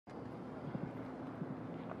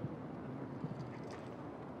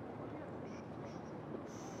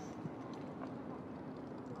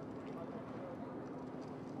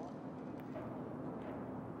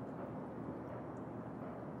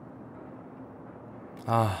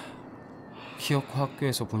아, 기어코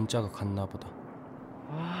학교에서 문자가 갔나 보다.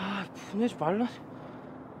 보내지 말라.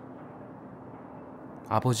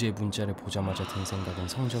 아버지의 문자를 보자마자 든 생각은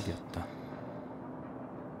성적이었다.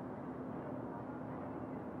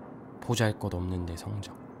 보잘것없는 내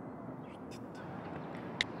성적.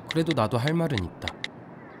 그래도 나도 할 말은 있다.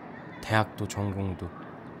 대학도 전공도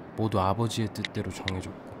모두 아버지의 뜻대로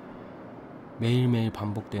정해줬고 매일매일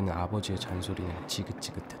반복되는 아버지의 잔소리는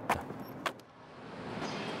지긋지긋했다.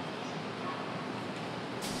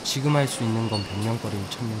 지금 할 수 있는 건 백년거리를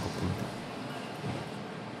찾는 것뿐이다.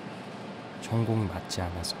 전공이 맞지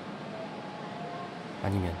않아서,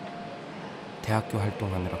 아니면 대학교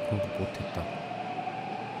활동하느라 공부 못했다고.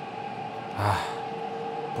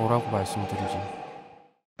 뭐라고 말씀드리지.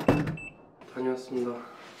 다녀왔습니다.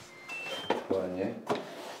 뭐하니? 네.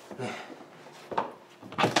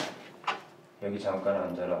 여기 잠깐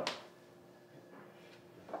앉아라.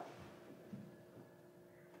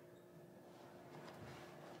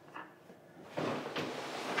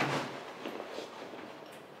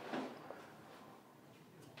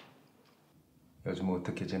 요즘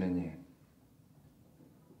어떻게 지내니?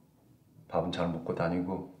 밥은 잘 먹고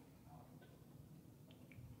다니고?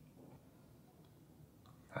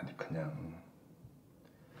 아니 그냥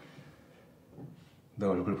너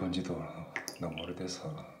얼굴 본 지도 너무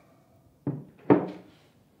오래돼서.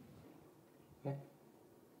 네?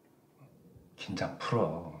 긴장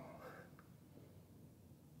풀어.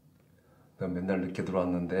 너 맨날 늦게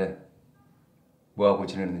들어왔는데 뭐하고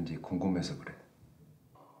지내는지 궁금해서 그래.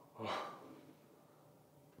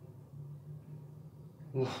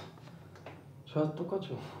 저야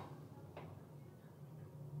똑같죠.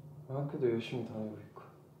 학교도 열심히 다니고 있고.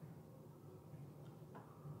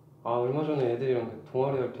 얼마 전에 애들이랑 그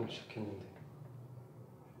동아리 활동 시작했는데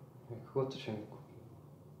그것도 재밌고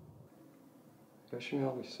열심히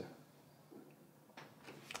하고 있어요.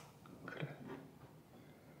 그래.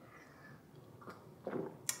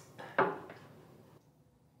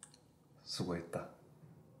 수고했다.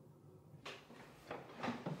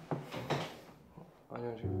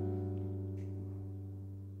 아니요, 지금.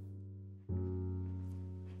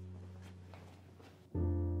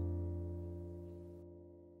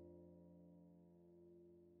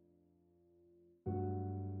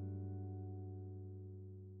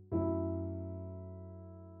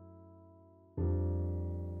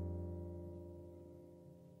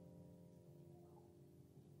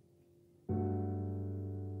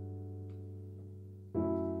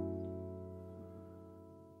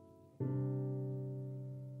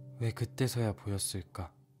 왜 그때서야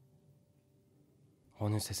보였을까?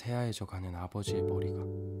 어느새 새하얘져가는 아버지의 머리가,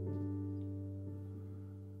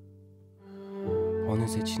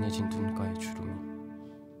 어느새 진해진 눈가의 주름이,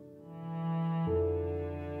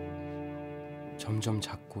 점점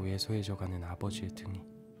작고 왜소해져가는 아버지의 등이.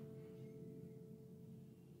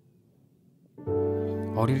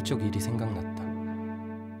 어릴 적 일이 생각났다.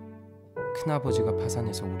 큰아버지가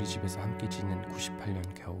파산해서 우리 집에서 함께 지낸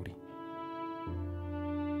 98년 겨울이,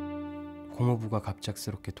 고모부가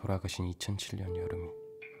갑작스럽게 돌아가신 2007년 여름이,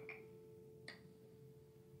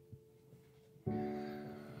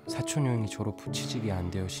 사촌 형이 졸업 후 취직이 안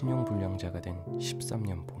되어 신용불량자가 된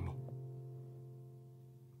 13년 봄이.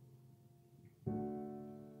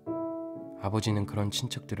 아버지는 그런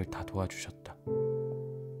친척들을 다 도와주셨다.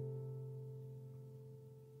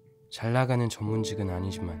 잘 나가는 전문직은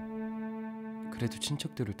아니지만 그래도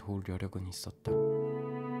친척들을 도울 여력은 있었다.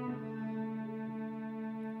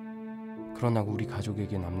 그러나 우리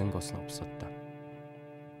가족에게 남는 것은 없었다.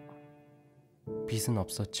 빚은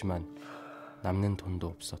없었지만 남는 돈도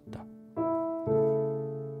없었다.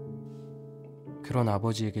 그런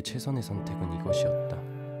아버지에게 최선의 선택은 이것이었다.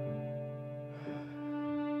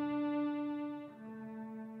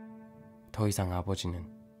 더 이상 아버지는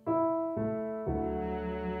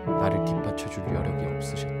나를 뒷받쳐줄 여력이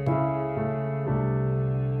없으셨다.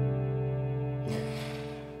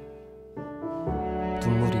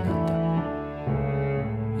 눈물이 난다.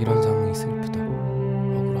 이런 상황이 슬프다.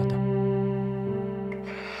 억울하다.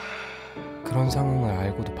 그런 상황을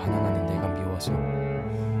알고도 반항하는 내가 미워서.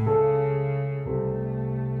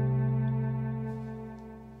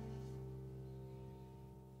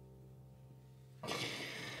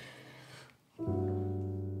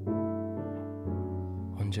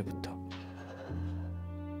 언제부터?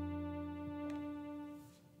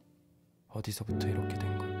 어디서부터 이렇게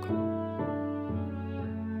된 걸까?